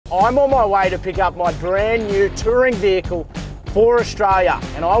I'm on my way to pick up my brand new touring vehicle for Australia.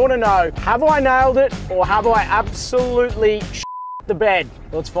 And I want to know, have I nailed it or have I absolutely shit the bed?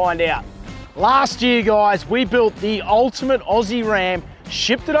 Let's find out. Last year, guys, we built the ultimate Aussie Ram,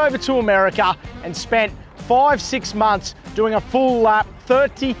 shipped it over to America and spent 5-6 months doing a full lap,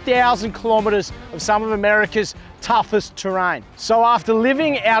 30,000 kilometers of some of America's toughest terrain. So after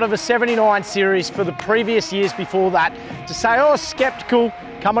living out of a 79 series for the previous years before that, to say I was skeptical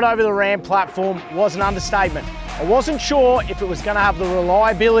coming over the Ram platform was an understatement. I wasn't sure if it was going to have the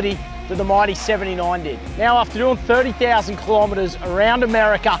reliability that the mighty 79 did. Now, after doing 30,000 kilometers around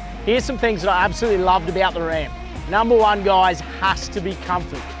America, here's some things that I absolutely loved about the Ram. Number one, guys, has to be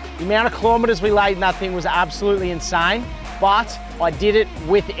comfort. The amount of kilometers we laid in that thing was absolutely insane, but I did it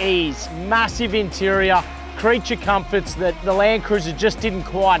with ease. Massive interior, creature comforts that the Land Cruiser just didn't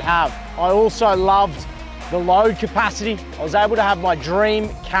quite have. I also loved the load capacity. I was able to have my dream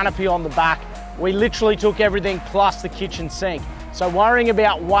canopy on the back. We literally took everything plus the kitchen sink. So worrying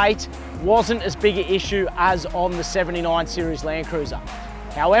about weight wasn't as big an issue as on the 79 series Land Cruiser.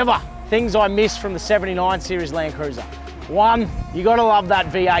 However, things I missed from the 79 series Land Cruiser. One, you gotta love that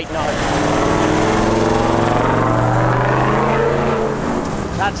V8 note.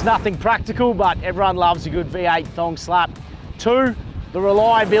 That's nothing practical, but everyone loves a good V8 thong slap. Two, the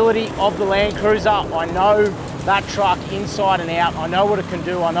reliability of the Land Cruiser. I know that truck inside and out. I know what it can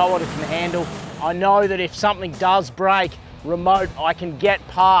do, I know what it can handle. I know that if something does break, remote, I can get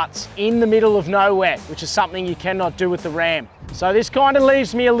parts in the middle of nowhere, which is something you cannot do with the Ram. So this kind of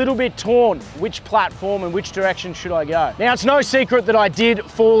leaves me a little bit torn. Which platform and which direction should I go? Now, it's no secret that I did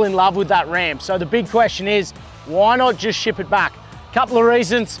fall in love with that Ram. So the big question is, why not just ship it back? Couple of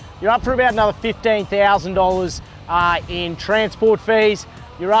reasons. You're up for about another $15,000 in transport fees.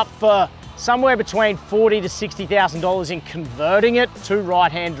 You're up for somewhere between $40,000 to $60,000 in converting it to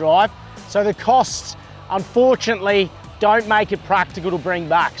right-hand drive. So the costs, unfortunately, don't make it practical to bring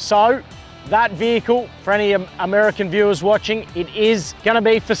back. So that vehicle, for any American viewers watching, it is gonna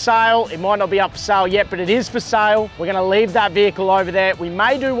be for sale. It might not be up for sale yet, but it is for sale. We're gonna leave that vehicle over there. We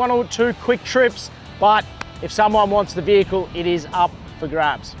may do 1 or 2 quick trips, but if someone wants the vehicle, it is up for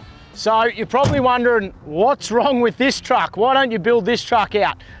grabs. So you're probably wondering, what's wrong with this truck? Why don't you build this truck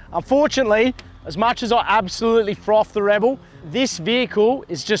out? Unfortunately, as much as I absolutely froth the Rebel, this vehicle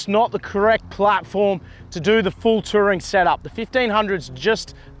is just not the correct platform to do the full touring setup. The 1500s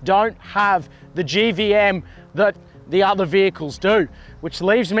just don't have the GVM that the other vehicles do, which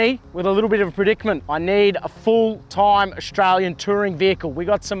leaves me with a little bit of a predicament. I need a full-time Australian touring vehicle. We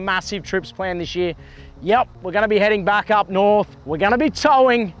got some massive trips planned this year. Yep, we're gonna be heading back up north. We're gonna be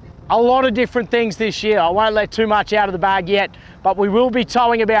towing a lot of different things this year. I won't let too much out of the bag yet, but we will be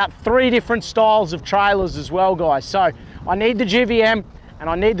towing about 3 different styles of trailers as well, guys. So I need the GVM and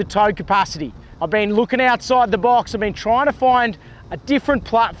I need the tow capacity. I've been looking outside the box. I've been trying to find a different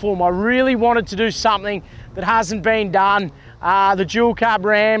platform. I really wanted to do something that hasn't been done. The dual cab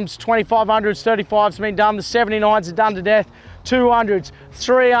Rams, 2500s, 35s have been done. The 79s are done to death. 200s,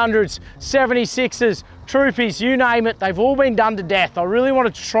 300s, 76s, Troopies, you name it, they've all been done to death. I really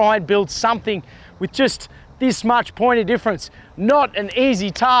wanted to try and build something with just this much point of difference. Not an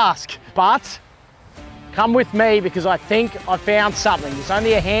easy task, but come with me because I think I found something. There's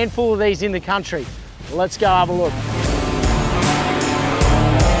only a handful of these in the country. Let's go have a look.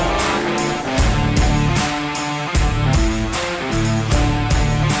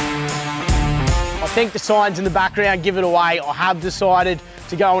 I think the signs in the background give it away. I have decided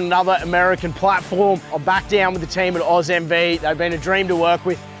to go on another American platform. I'm back down with the team at AUSMV. They've been a dream to work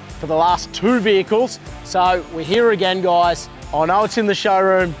with for the last 2 vehicles. So we're here again, guys. I know it's in the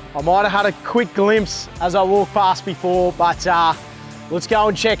showroom. I might have had a quick glimpse as I walked past before, but let's go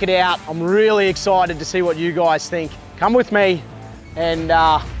and check it out. I'm really excited to see what you guys think. Come with me and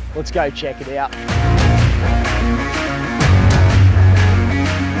let's go check it out.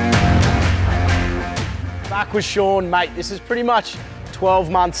 Back with Sean, mate. This is pretty much 12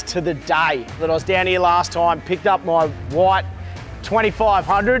 months to the day that I was down here last time, picked up my white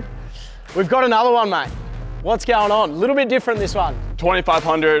 2500. We've got another one, mate. What's going on? A little bit different this one.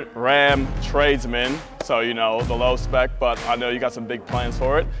 2500 Ram Tradesman. So, you know, the low spec, but I know you got some big plans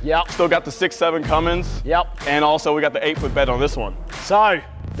for it. Yep. Still got the 6.7 Cummins. Yep. And also we got the 8-foot bed on this one. So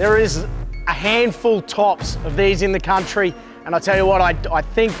there is a handful tops of these in the country. And I tell you what, I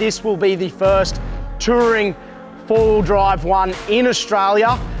think this will be the first touring 4-wheel drive one in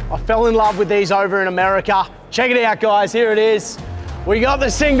Australia. I fell in love with these over in America. Check it out, guys, here it is. We got the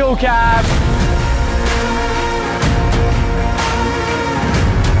single cab.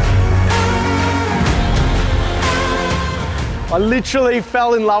 I literally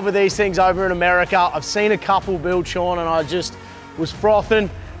fell in love with these things over in America. I've seen a couple build, Sean, and I just was frothing.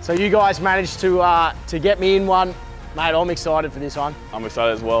 So you guys managed to get me in one. Mate, I'm excited for this one. I'm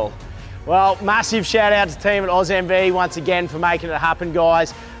excited as well. Well, massive shout out to the team at AUSMV once again for making it happen,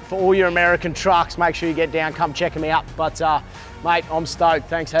 guys. For all your American trucks, make sure you get down, come check them out. But mate, I'm stoked,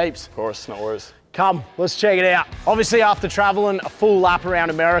 thanks heaps. Of course, no worries. Come, let's check it out. Obviously, after traveling a full lap around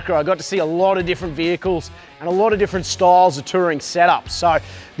America, I got to see a lot of different vehicles and a lot of different styles of touring setups. So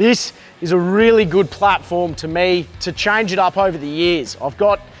this is a really good platform to me to change it up over the years. I've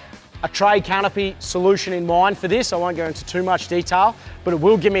got a tray canopy solution in mind for this. I won't go into too much detail, but it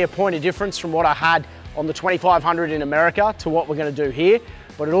will give me a point of difference from what I had on the 2500 in America to what we're gonna do here.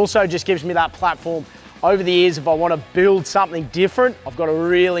 But it also just gives me that platform over the years. If I want to build something different, I've got a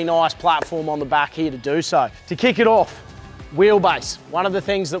really nice platform on the back here to do so. To kick it off, wheelbase. One of the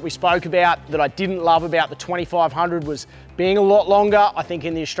things that we spoke about that I didn't love about the 2500 was being a lot longer. I think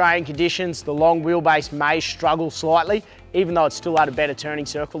in the Australian conditions, the long wheelbase may struggle slightly, even though it's still at a better turning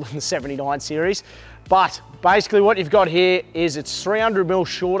circle than the 79 series. But basically what you've got here is it's 300mm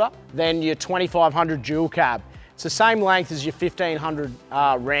shorter than your 2500 dual cab. It's the same length as your 1500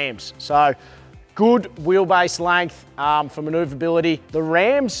 Rams. So good wheelbase length for maneuverability. The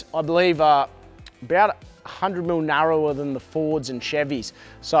Rams, I believe, are about 100mm narrower than the Fords and Chevys.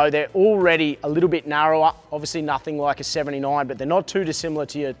 So they're already a little bit narrower. Obviously nothing like a 79, but they're not too dissimilar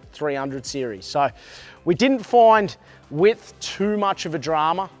to your 300 series. So we didn't find width too much of a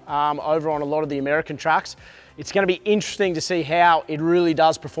drama over on a lot of the American tracks. It's going to be interesting to see how it really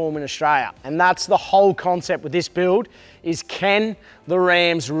does perform in Australia. And that's the whole concept with this build, is can the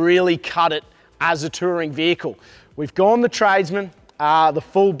Rams really cut it as a touring vehicle? We've gone the tradesman, the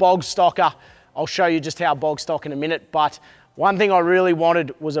full bog stocker. I'll show you just how bog stock in a minute, but one thing I really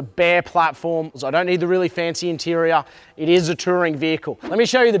wanted was a bare platform, so I don't need the really fancy interior. It is a touring vehicle. Let me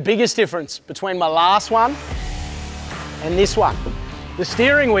show you the biggest difference between my last one and this one. The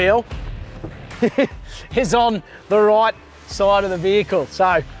steering wheel is on the right side of the vehicle.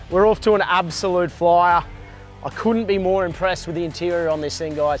 So we're off to an absolute flyer. I couldn't be more impressed with the interior on this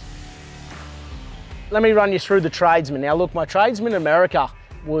thing, guys. Let me run you through the tradesman. Now look, my tradesman in America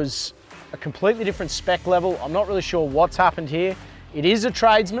was a completely different spec level. I'm not really sure what's happened here. It is a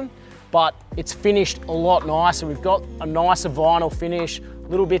tradesman, but it's finished a lot nicer. We've got a nicer vinyl finish,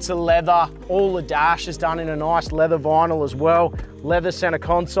 little bits of leather. All the dash is done in a nice leather vinyl as well. Leather center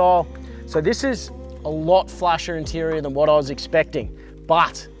console. So this is a lot flasher interior than what I was expecting.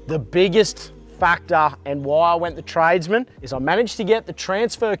 But the biggest factor and why I went the tradesman is I managed to get the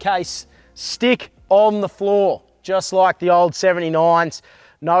transfer case stick on the floor, just like the old 79s,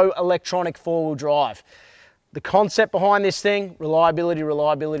 no electronic four-wheel drive. The concept behind this thing, reliability,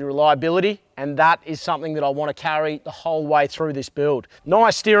 reliability, reliability, and that is something that I want to carry the whole way through this build.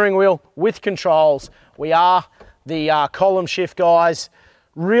 Nice steering wheel with controls. We are the column shift guys.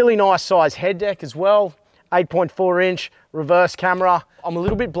 Really nice size head deck as well, 8.4 inch reverse camera. I'm a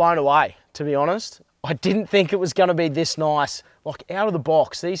little bit blown away, to be honest. I didn't think it was gonna be this nice. Like out of the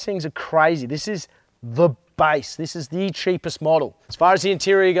box, these things are crazy. This is the base. This is the cheapest model. As far as the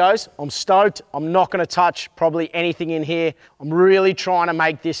interior goes, I'm stoked. I'm not gonna touch probably anything in here. I'm really trying to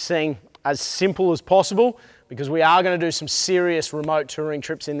make this thing as simple as possible because we are gonna do some serious remote touring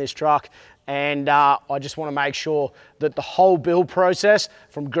trips in this truck. And I just want to make sure that the whole build process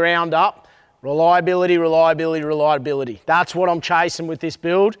from ground up, reliability, reliability, reliability. That's what I'm chasing with this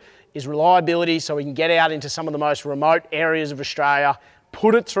build, is reliability, so we can get out into some of the most remote areas of Australia,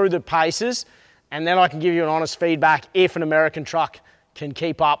 put it through the paces, and then I can give you an honest feedback if an American truck can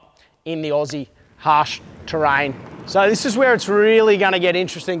keep up in the Aussie harsh terrain. So this is where it's really going to get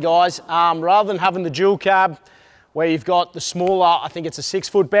interesting, guys. Rather than having the dual cab, where you've got the smaller, I think it's a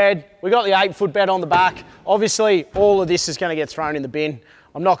 6-foot bed. We've got the 8-foot bed on the back. Obviously, all of this is gonna get thrown in the bin.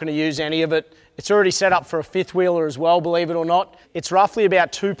 I'm not gonna use any of it. It's already set up for a 5th wheeler as well, believe it or not. It's roughly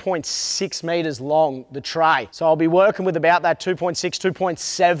about 2.6 meters long, the tray. So I'll be working with about that 2.6,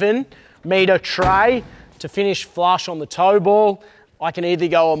 2.7 meter tray to finish flush on the tow ball. I can either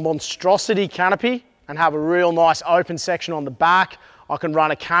go a monstrosity canopy and have a real nice open section on the back. I can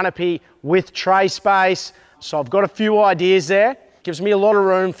run a canopy with tray space. So I've got a few ideas there. Gives me a lot of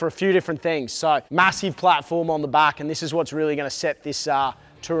room for a few different things. So massive platform on the back, and this is what's really gonna set this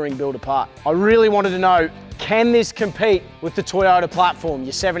touring build apart. I really wanted to know, can this compete with the Toyota platform,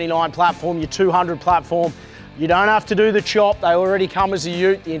 your 79 platform, your 200 platform? You don't have to do the chop. They already come as a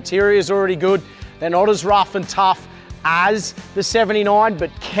ute. The interior is already good. They're not as rough and tough as the 79, but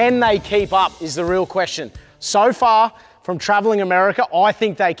can they keep up is the real question. So far, from traveling America, I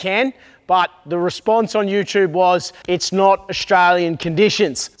think they can, but the response on YouTube was, it's not Australian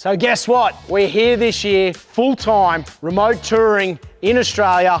conditions. So guess what? We're here this year, full-time, remote touring in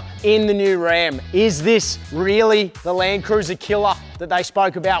Australia in the new Ram. Is this really the Land Cruiser killer that they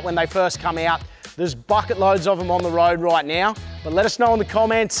spoke about when they first come out? There's bucket loads of them on the road right now, but let us know in the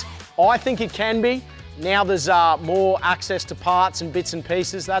comments. I think it can be. Now there's more access to parts and bits and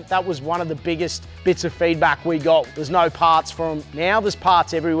pieces. That was one of the biggest bits of feedback we got. There's no parts from now. There's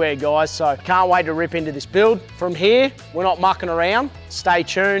parts everywhere, guys. So can't wait to rip into this build. From here, we're not mucking around. Stay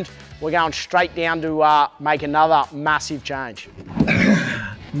tuned. We're going straight down to make another massive change.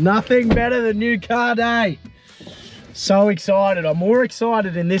 Nothing better than new car day. So excited. I'm more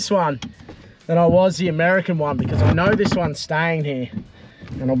excited in this one than I was the American one because I know this one's staying here.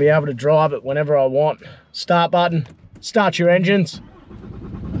 And I'll be able to drive it whenever I want. Start button, start your engines.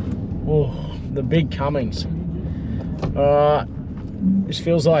 Oh, the big Cummings. All right, this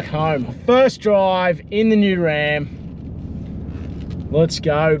feels like home. First drive in the new Ram. Let's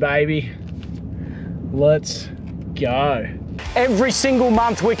go, baby. Let's go. Every single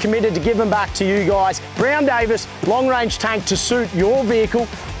month we're committed to giving back to you guys. Brown Davis long range tank to suit your vehicle,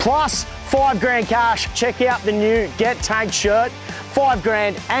 plus $5 cash. Check out the new Get Tanked shirt.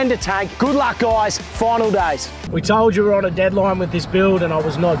 $5 and a tank. Good luck, guys. Final days. We told you we're on a deadline with this build, and I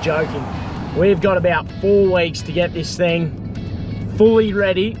was not joking. We've got about 4 weeks to get this thing fully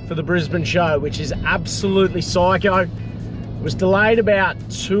ready for the Brisbane show, which is absolutely psycho. It was delayed about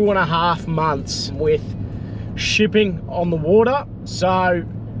 2.5 months with shipping on the water. So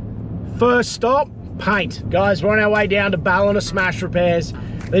first stop, paint. Guys, we're on our way down to Ballina Smash Repairs.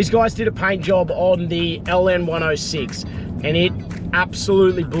 These guys did a paint job on the LN106 and it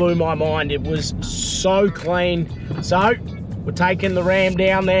absolutely blew my mind. It was so clean. So we're taking the Ram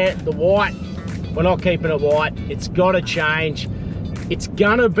down there, the white. We're not keeping it white. It's got to change. It's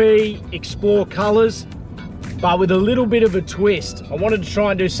gonna be Explore colors, but with a little bit of a twist. I wanted to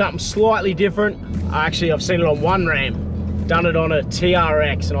try and do something slightly different. Actually, I've seen it on one Ram, done it on a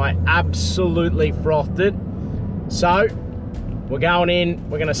TRX, and I absolutely frothed it. So we're going in,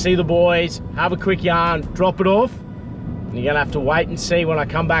 we're gonna see the boys, have a quick yarn, drop it off, and you're gonna have to wait and see when I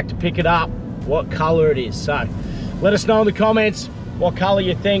come back to pick it up what color it is. So let us know in the comments what color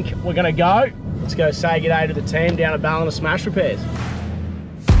you think we're gonna go. Let's go say g'day to the team down at Ballina Smash Repairs.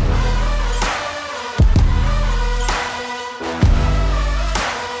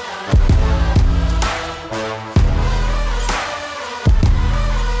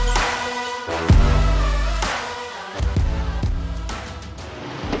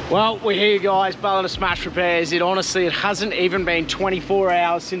 Well, we're here, guys, Ballina Smash Repairs. It hasn't even been 24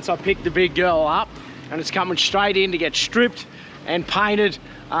 hours since I picked the big girl up, and it's coming straight in to get stripped and painted.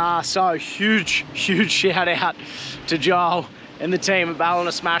 So huge shout out to Joel and the team at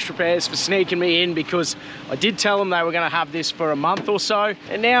Ballina Smash Repairs for sneaking me in, because I did tell them they were gonna have this for a month or so,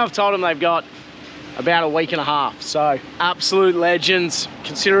 and now I've told them they've got about a week and a half. So absolute legends,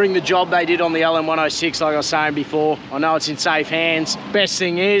 considering the job they did on the LM106, like I was saying before. I know it's in safe hands. Best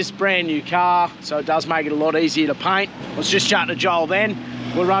thing is, brand new car, so it does make it a lot easier to paint. I was just chatting to Joel then.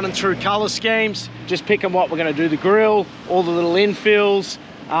 We're running through color schemes, just picking what we're gonna do: the grille, all the little infills.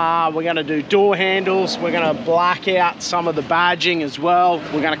 We're gonna do door handles. We're gonna black out some of the badging as well.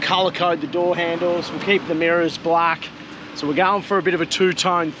 We're gonna color code the door handles. We'll keep the mirrors black. So we're going for a bit of a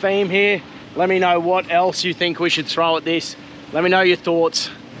two-tone theme here. Let me know what else you think we should throw at this. Let me know your thoughts.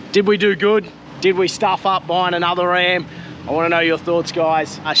 Did we do good? Did we stuff up buying another Ram? I want to know your thoughts,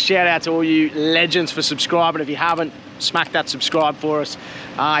 guys. A shout out to all you legends for subscribing. If you haven't, smack that subscribe for us.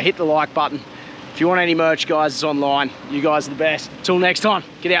 Hit the like button. If you want any merch, guys, it's online. You guys are the best. Till next time,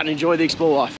 get out and enjoy the Explore life.